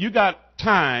just sit, you got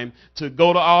time to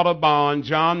go to Audubon,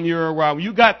 John Muir,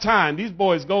 you got time. These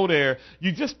boys go there.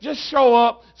 You just show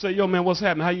up, say, yo, man, what's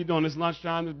happening? How you doing? It's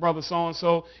lunchtime, this brother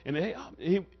so-and-so. And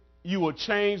you will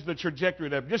change the trajectory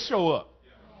of that. Just show up.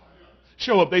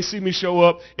 Show up. They see me show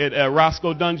up at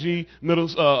Roscoe Dungy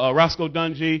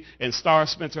and Star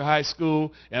Spencer High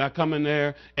School, and I come in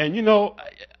there, and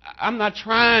I'm not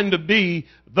trying to be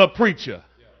the preacher.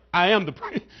 I am the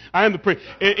preacher.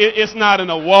 It's not in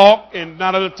a walk and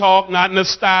not in a talk, not in a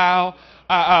style,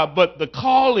 but the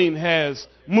calling has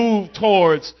moved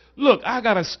towards, look,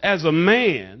 as a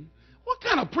man, what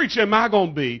kind of preacher am I going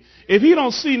to be if he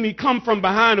don't see me come from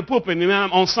behind the pulpit? And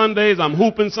on Sundays, I'm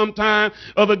hooping sometime.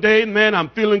 Other day, man, I'm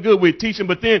feeling good with teaching.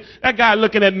 But then that guy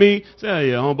looking at me, say, oh,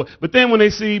 yeah, homeboy. But then when they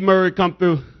see Murray come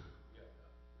through,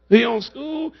 he on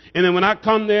school. And then when I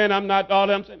come there and I'm not all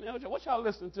that, I'm saying, man, what y'all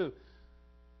listening to?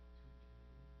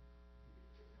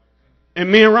 And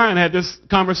me and Ryan had this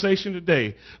conversation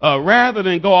today. Rather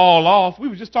than go all off, we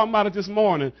were just talking about it this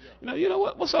morning. You know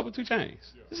what? What's up with 2 Chainz?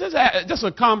 This is just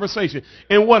a conversation.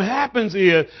 And what happens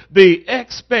is the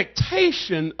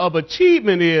expectation of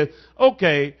achievement is,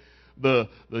 okay, the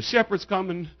shepherd's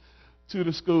coming to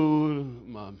the school,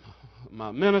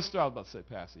 my minister, I was about to say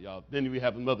pastor, y'all. Then we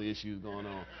have some other issues going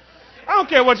on. I don't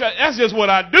care that's just what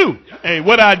I do. Hey,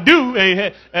 what I do,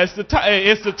 it's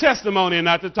the testimony and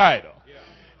not the title.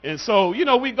 And so,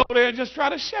 we go there and just try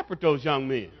to shepherd those young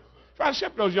men.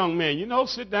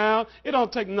 Sit down. It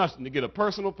don't take nothing to get a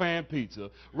personal pan pizza,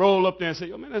 roll up there and say,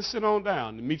 yo, man, let's sit on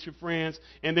down and meet your friends.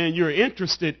 And then you're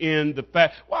interested in the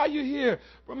fact, why are you here?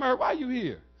 Murray, why are you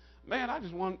here? Man, I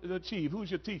just wanted to achieve.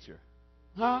 Who's your teacher?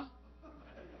 Huh?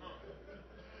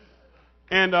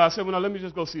 And I said, well, now let me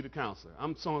just go see the counselor.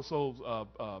 I'm so-and-so's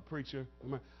preacher.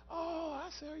 Oh, I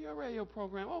said, your radio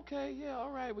program. Okay, yeah,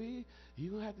 all right. Well, you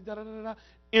going to have to da-da-da-da.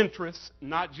 Interests,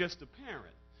 not just a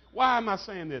parent. Why am I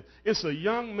saying this? It's a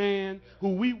young man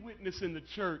who we witness in the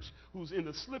church who's in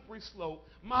the slippery slope.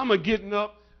 Mama getting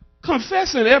up,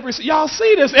 confessing y'all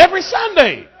see this every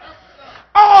Sunday.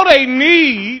 All they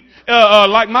need,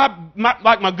 like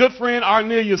my good friend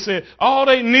Arnelia said, all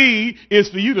they need is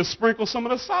for you to sprinkle some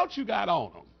of the salt you got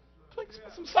on them. Please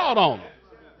put some salt on them.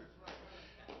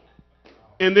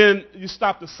 And then you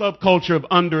stop the subculture of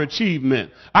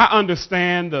underachievement. I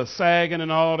understand the sagging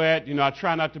and all that. I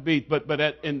try not to be, but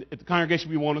at the congregation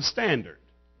we want a standard.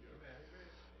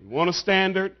 We want a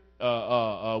standard.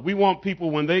 We want people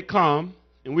when they come,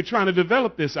 and we're trying to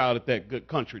develop this out at that good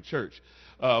country church.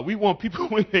 We want people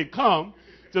when they come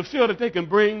to feel that they can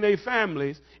bring their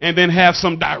families and then have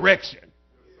some direction.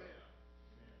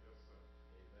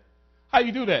 How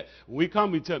you do that? When we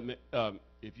come, we tell them,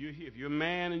 if you're a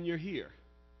man and you're here,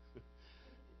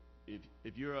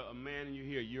 if you're a man and you're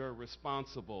here, you're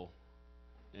responsible,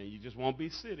 and you just won't be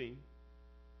sitting.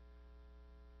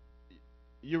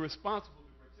 You're responsible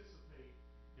to participate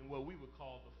in what we would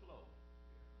call the flow.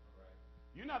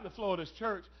 You're not in the flow of this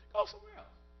church. Go somewhere else.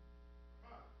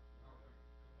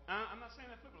 I'm not saying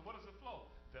that flippantly. What is the flow?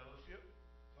 Fellowship.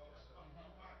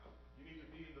 You need to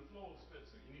be in the flow of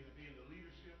Spencer. You need to be in the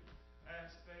leadership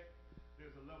aspect.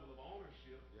 There's a level of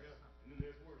ownership, and then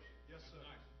there's worship. Yes, sir.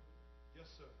 Yes,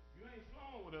 sir. You ain't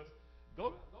flowing with us.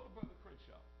 Go to Brother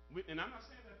Crenshaw. And I'm not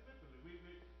saying that flippantly.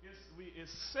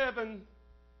 It's 7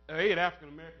 or 8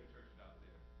 African American churches out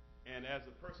there. And as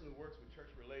a person who works with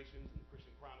church relations and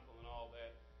Christian Chronicle and all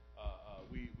that,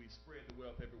 we spread the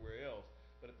wealth everywhere else.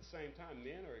 But at the same time,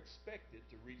 men are expected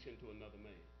to reach into another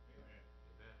man.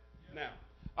 Amen. Now,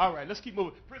 all right, let's keep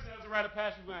moving. Prison has a rite of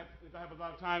passage. We don't have a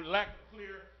lot of time. Lack of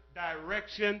clear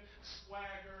direction,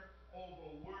 swagger,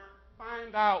 overwork.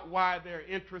 Find out why they're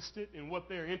interested in what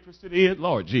they're interested in.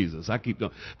 Lord Jesus, I keep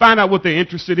going. Find out what they're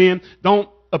interested in. Don't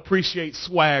appreciate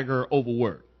swagger,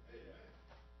 overwork.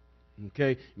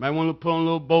 Okay? You might want to put on a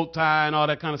little bow tie and all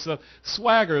that kind of stuff.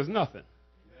 Swagger is nothing.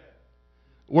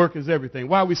 Work is everything.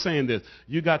 Why are we saying this?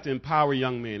 You got to empower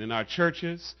young men. In our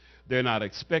churches, they're not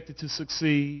expected to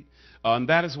succeed. And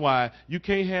that is why you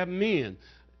can't have men.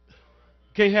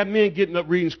 Can't have men getting up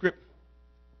reading script.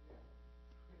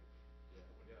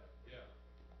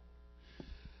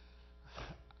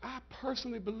 I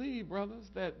personally believe, brothers,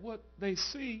 that what they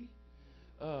see,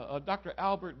 Dr.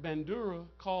 Albert Bandura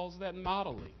calls that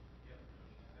modeling.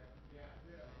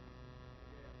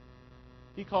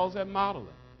 He calls that modeling.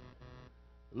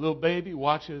 A little baby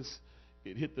watches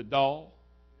it hit the doll,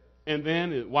 and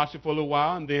then it watches it for a little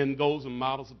while, and then goes and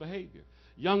models the behavior.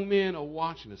 Young men are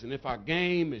watching us, and if our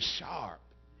game is sharp.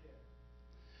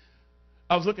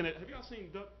 I was looking at, have y'all seen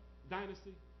Duck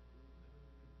Dynasty?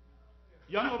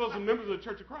 Y'all know those are members of the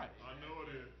Church of Christ. I know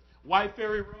it is. White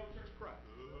Ferry Road, Church of Christ.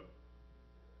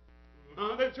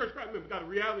 They're Church of Christ members. Got a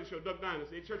reality show, Duck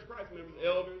Dynasty. They're Church of Christ members,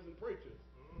 elders and preachers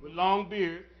with long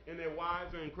beards, and their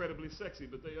wives are incredibly sexy,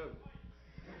 but they ugly.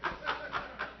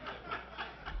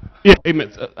 Yeah,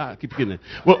 amen. I keep getting it.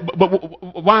 Well,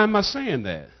 but why am I saying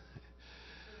that?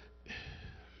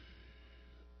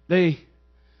 They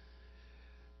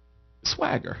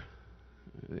swagger.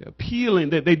 They're appealing.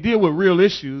 They deal with real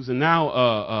issues, and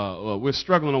now we're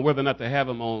struggling on whether or not to have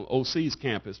them on OC's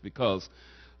campus because,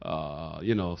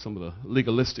 some of the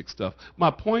legalistic stuff.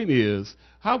 My point is,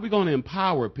 how are we going to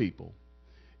empower people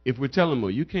if we're telling them,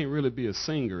 well, you can't really be a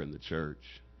singer in the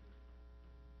church?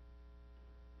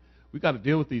 We've got to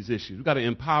deal with these issues. We've got to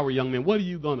empower young men. What are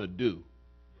you going to do?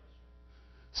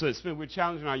 So we're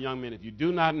challenging our young men. If you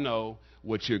do not know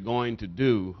what you're going to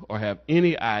do or have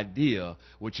any idea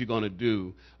what you're going to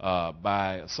do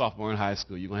by a sophomore in high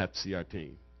school, you're going to have to see our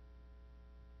team.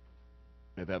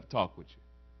 Maybe have a talk with you.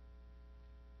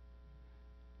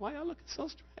 Why y'all looking so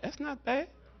strange? That's not bad.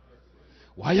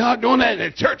 Why y'all doing that?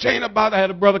 The church ain't about. I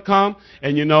had a brother come,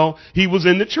 and he was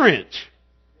in the trench.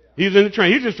 He was in the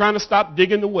trench. He's just trying to stop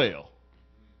digging the well.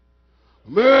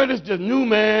 Man, this is just new,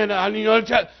 man.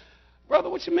 Brother,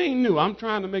 what you mean new? I'm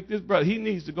trying to make this brother. He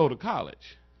needs to go to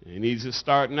college. He needs to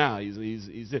start now.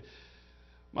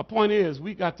 My point is,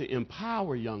 we got to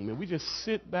empower young men. We just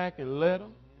sit back and let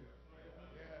them.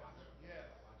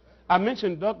 I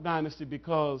mentioned Duck Dynasty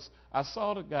because I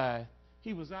saw the guy.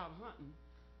 He was out hunting,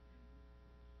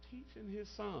 teaching his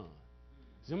son.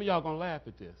 Some of y'all going to laugh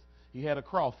at this. He had a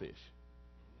crawfish.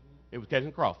 It was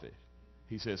catching crawfish.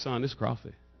 He said, son, this is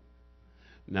crawfish.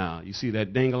 Now, you see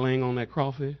that ding-a-ling on that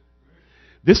crawfish?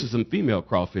 This is some female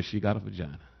crawfish. She got a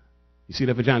vagina. You see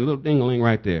that vagina? A little ding-a-ling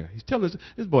right there. He's telling us,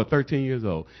 this boy 13 years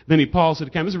old. Then he paused to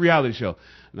the camera. It's a reality show.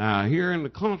 Now, here in the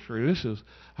country, this is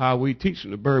how we teach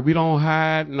the bird. We don't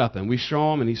hide nothing. We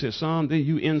show them, and he said, son, then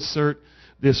you insert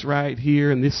this right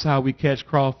here, and this is how we catch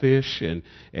crawfish, and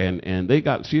they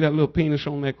got, see that little penis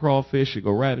on that crawfish, you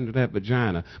go right into that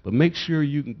vagina. But make sure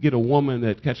you can get a woman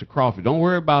that catch a crawfish. Don't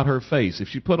worry about her face. If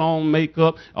she put on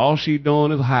makeup, all she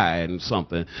doing is hiding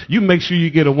something. You make sure you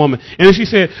get a woman. And then she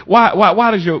said,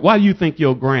 why do you think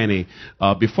your granny,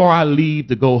 before I leave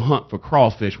to go hunt for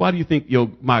crawfish, why do you think your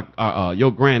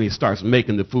granny starts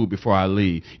making the food before I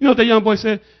leave? You know what that young boy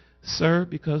said? Sir,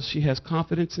 because she has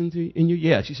confidence in you?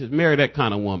 Yeah. She said, marry that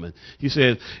kind of woman. He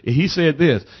said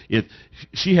this, if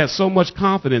she has so much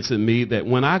confidence in me that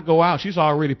when I go out, she's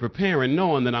already preparing,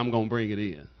 knowing that I'm going to bring it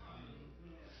in.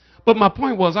 But my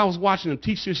point was, I was watching him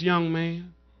teach this young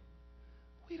man.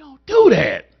 We don't do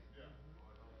that.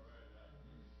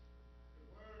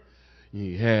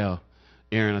 You have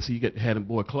Aaron, I see you had him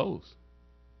boy close.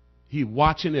 He's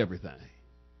watching everything.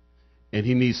 And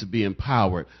he needs to be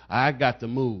empowered. I got to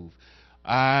move.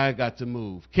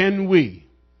 Can we,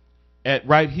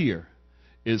 right here,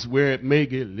 is where it may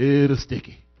get a little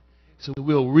sticky. So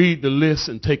we'll read the list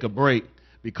and take a break,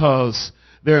 because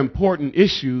there are important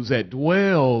issues that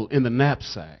dwell in the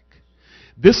knapsack.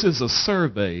 This is a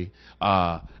survey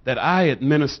that I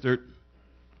administered,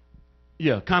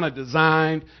 kind of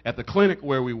designed at the clinic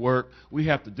where we work. We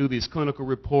have to do these clinical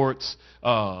reports,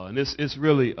 and it's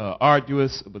really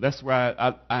arduous, but that's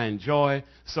why I enjoy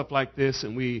stuff like this.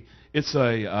 And it's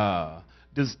a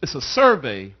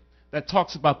survey that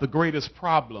talks about the greatest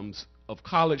problems of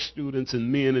college students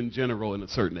and men in general in a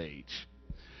certain age.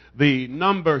 The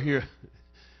number here,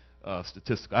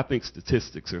 statistical. I think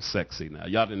statistics are sexy now.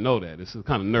 Y'all didn't know that. This is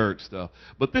kind of nerd stuff.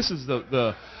 But this is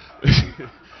the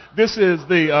this is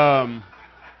the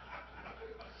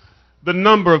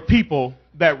number of people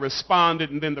that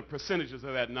responded, and then the percentages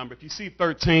of that number. If you see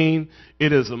 13,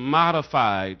 it is a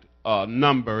modified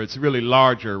number. It's really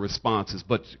larger responses,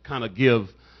 but kind of give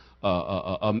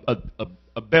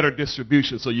a better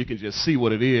distribution so you can just see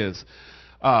what it is.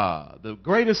 The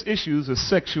greatest issues are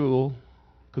sexual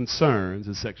concerns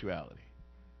and sexuality.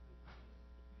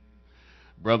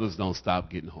 Brothers, don't stop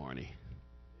getting horny.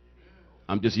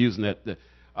 I'm just using that.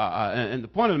 And the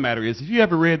point of the matter is, if you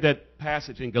ever read that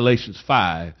passage in Galatians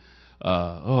 5,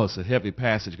 it's a heavy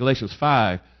passage. Galatians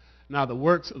 5, now the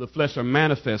works of the flesh are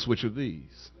manifest, which are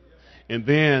these. And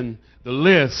then the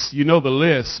list, you know the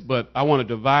list, but I want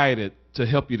to divide it to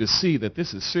help you to see that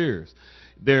this is serious.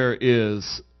 There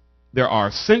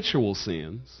are sensual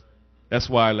sins. That's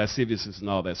why lasciviousness and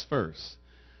all that's first.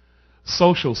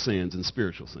 Social sins and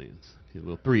spiritual sins.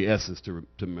 Little 3 S's to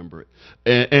remember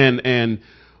it. And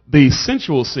the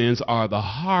sensual sins are the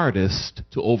hardest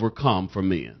to overcome for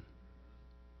men.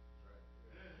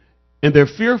 And they're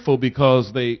fearful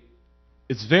because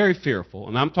it's very fearful.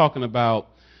 And I'm talking about,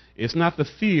 it's not the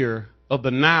fear of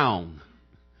the noun.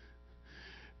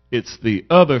 It's the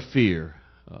other fear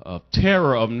of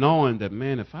terror of knowing that,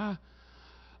 man, if I'm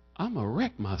going to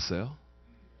wreck myself.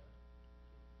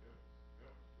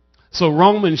 So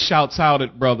Romans shouts out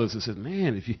at brothers and says,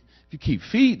 man, if you keep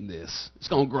feeding this, it's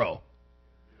going to grow.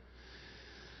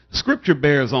 Scripture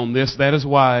bears on this. That is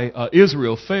why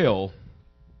Israel fell.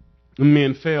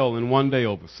 Men fell in one day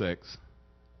over sex.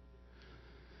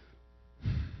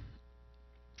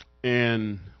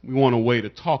 And we want a way to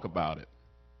talk about it.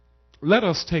 Let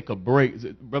us take a break.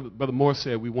 Brother Moore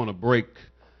said we want a break.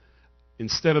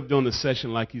 Instead of doing the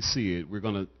session like you see it, we're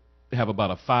going to have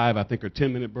about a 5, I think, or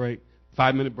 10-minute break.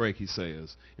 5-minute break, he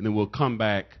says. And then we'll come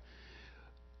back,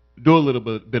 do a little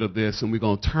bit of this, and we're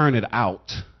going to turn it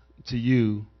out to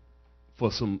you for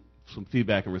some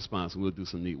feedback and response, and we'll do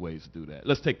some neat ways to do that.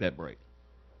 Let's take that break.